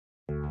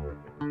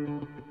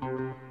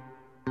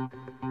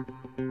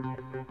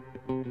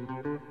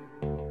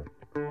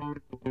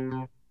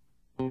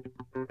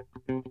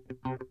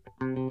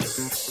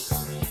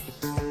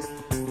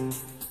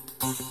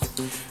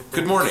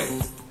Good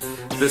morning.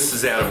 This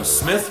is Adam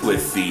Smith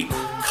with the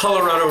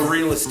Colorado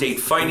Real Estate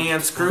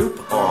Finance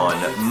Group on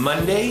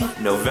Monday,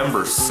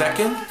 November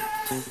 2nd.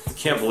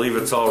 Can't believe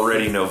it's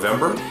already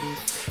November.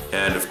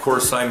 And of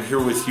course, I'm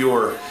here with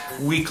your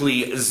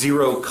weekly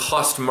zero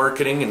cost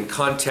marketing and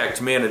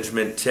contact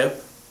management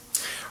tip.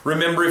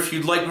 Remember, if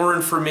you'd like more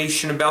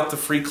information about the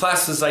free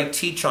classes I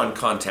teach on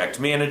contact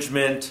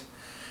management,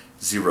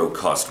 zero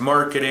cost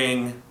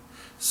marketing,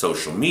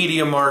 social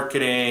media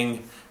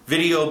marketing,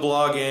 video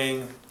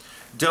blogging,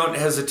 don't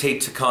hesitate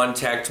to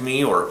contact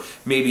me, or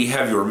maybe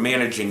have your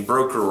managing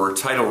broker or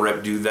title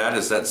rep do that,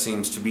 as that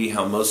seems to be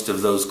how most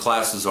of those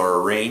classes are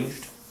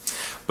arranged.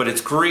 But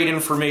it's great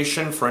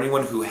information for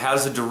anyone who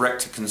has a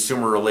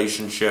direct-to-consumer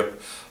relationship,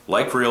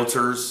 like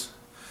realtors,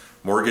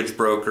 mortgage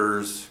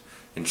brokers,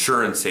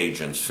 insurance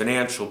agents,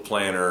 financial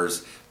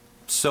planners,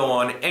 so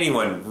on.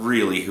 Anyone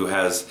really who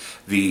has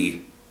the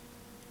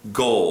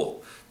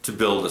goal to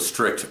build a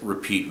strict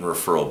repeat and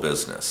referral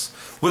business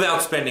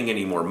without spending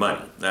any more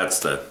money. That's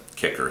the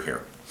kicker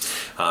here.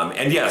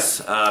 And yes,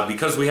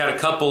 because we had a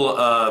couple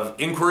of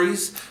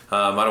inquiries,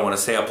 I don't want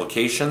to say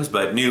applications,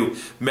 but new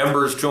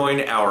members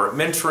joined our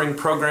mentoring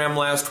program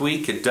last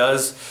week. It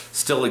does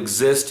still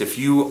exist. If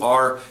you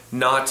are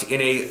not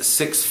in a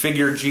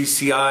six-figure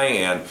GCI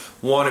and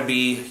want to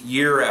be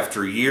year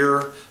after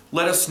year,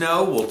 let us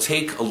know. We'll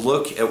take a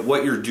look at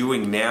what you're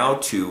doing now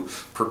to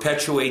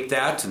perpetuate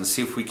that and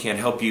see if we can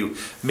help you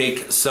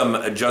make some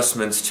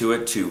adjustments to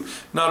it to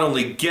not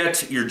only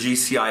get your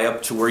GCI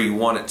up to where you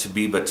want it to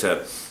be, but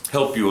to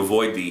help you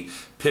avoid the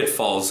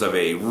pitfalls of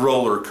a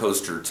roller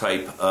coaster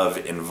type of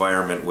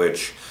environment,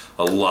 which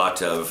a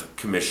lot of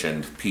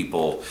commissioned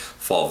people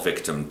fall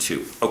victim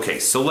to. Okay,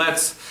 so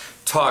let's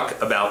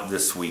talk about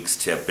this week's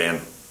tip.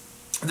 And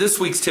this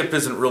week's tip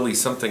isn't really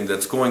something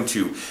that's going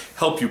to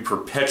help you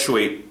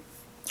perpetuate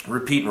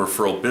repeat and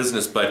referral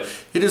business, but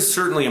it is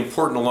certainly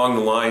important along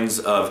the lines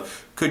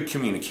of good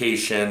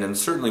communication, and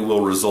certainly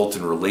will result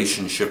in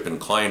relationship and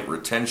client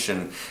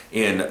retention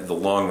in the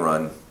long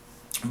run.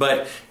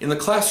 But in the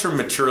classroom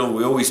material,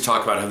 we always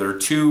talk about how there are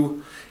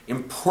two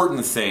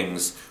important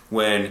things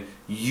when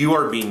you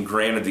are being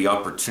granted the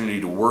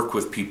opportunity to work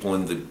with people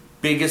in the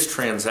biggest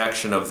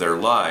transaction of their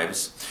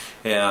lives.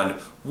 And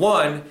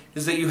one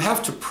is that you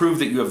have to prove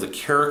that you have the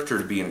character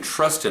to be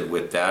entrusted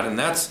with that, and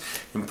that's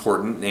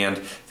important. And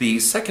the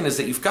second is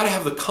that you've got to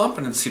have the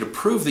competency to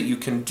prove that you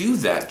can do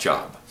that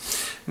job.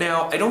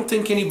 Now, I don't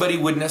think anybody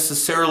would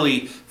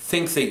necessarily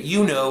think that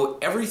you know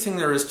everything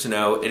there is to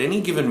know at any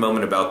given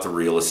moment about the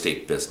real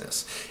estate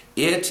business.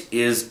 It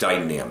is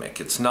dynamic.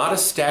 It's not a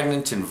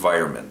stagnant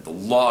environment. The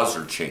laws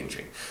are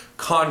changing,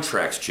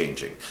 contracts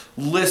changing,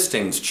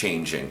 listings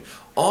changing,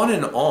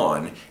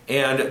 on,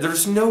 and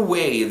there's no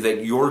way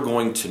that you're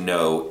going to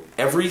know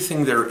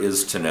everything there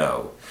is to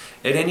know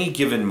at any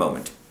given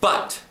moment.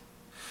 But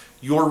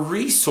your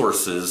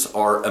resources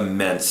are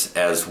immense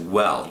as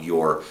well.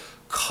 Your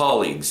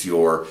colleagues,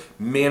 your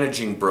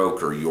managing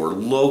broker, your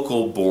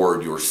local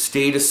board, your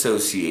state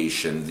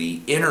association,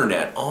 the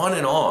internet,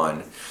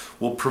 on,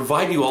 will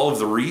provide you all of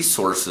the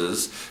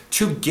resources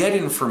to get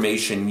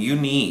information you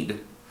need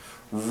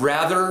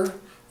rather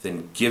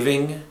than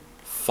giving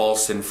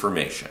false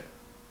information.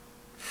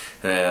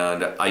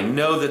 And I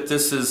know that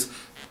this is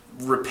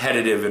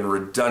repetitive and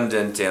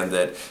redundant, and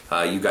that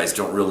you guys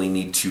don't really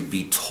need to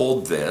be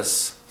told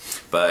this,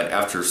 but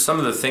after some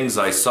of the things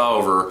I saw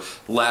over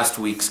last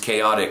week's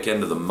chaotic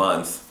end of the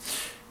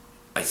month,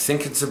 I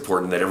think it's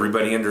important that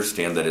everybody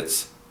understand that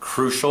it's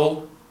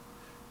crucial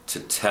to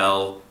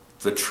tell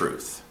the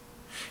truth.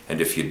 And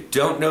if you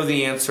don't know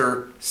the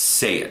answer,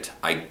 say it.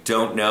 I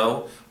don't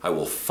know. I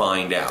will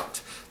find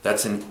out.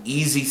 That's an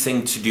easy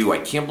thing to do. I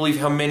can't believe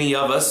how many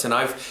of us, and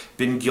I've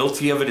been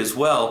guilty of it as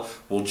well,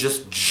 will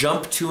just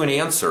jump to an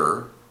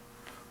answer,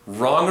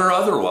 wrong or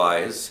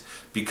otherwise,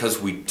 because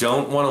we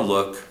don't want to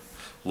look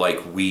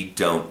like we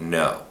don't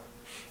know.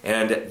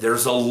 And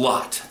there's a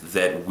lot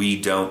that we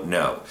don't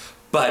know,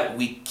 but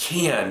we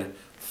can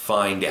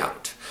find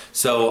out.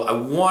 So I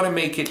want to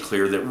make it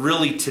clear that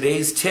really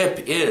today's tip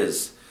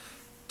is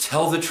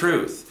tell the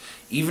truth.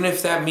 Even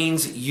if that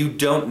means you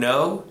don't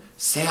know,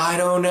 say I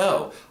don't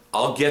know.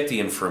 I'll get the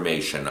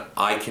information.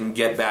 I can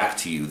get back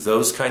to you.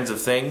 Those kinds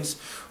of things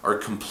are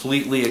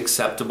completely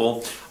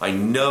acceptable. I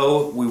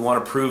know we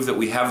want to prove that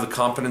we have the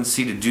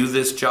competency to do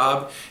this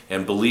job,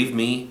 and believe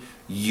me,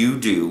 you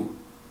do.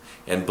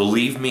 And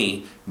believe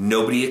me,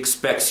 nobody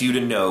expects you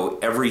to know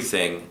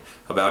everything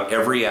about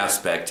every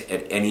aspect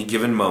at any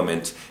given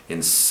moment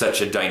in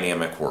such a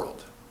dynamic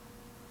world.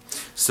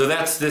 So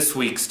that's this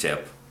week's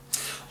tip.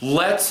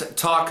 Let's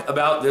talk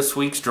about this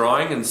week's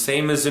drawing, and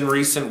same as in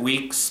recent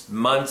weeks,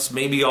 months,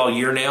 maybe all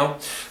year now,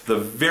 the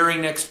very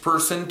next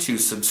person to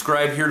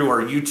subscribe here to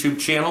our YouTube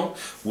channel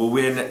will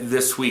win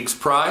this week's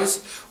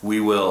prize. We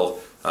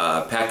will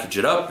package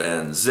it up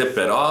and zip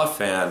it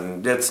off,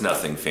 and it's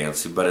nothing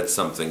fancy, but it's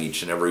something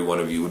each and every one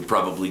of you would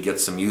probably get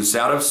some use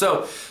out of.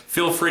 So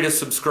feel free to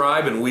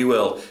subscribe and we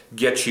will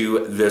get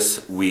you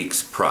this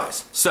week's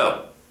prize.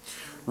 So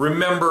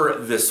remember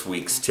this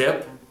week's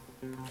tip: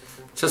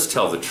 Just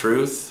tell the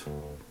truth.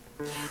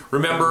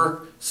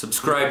 Remember,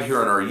 subscribe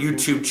here on our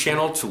YouTube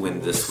channel to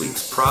win this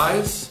week's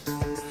prize.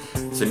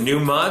 It's a new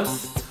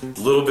month,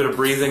 a little bit of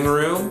breathing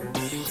room.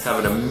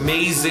 Have an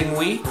amazing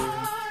week,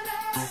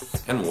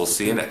 and we'll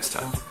see you next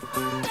time.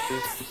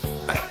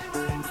 Bye.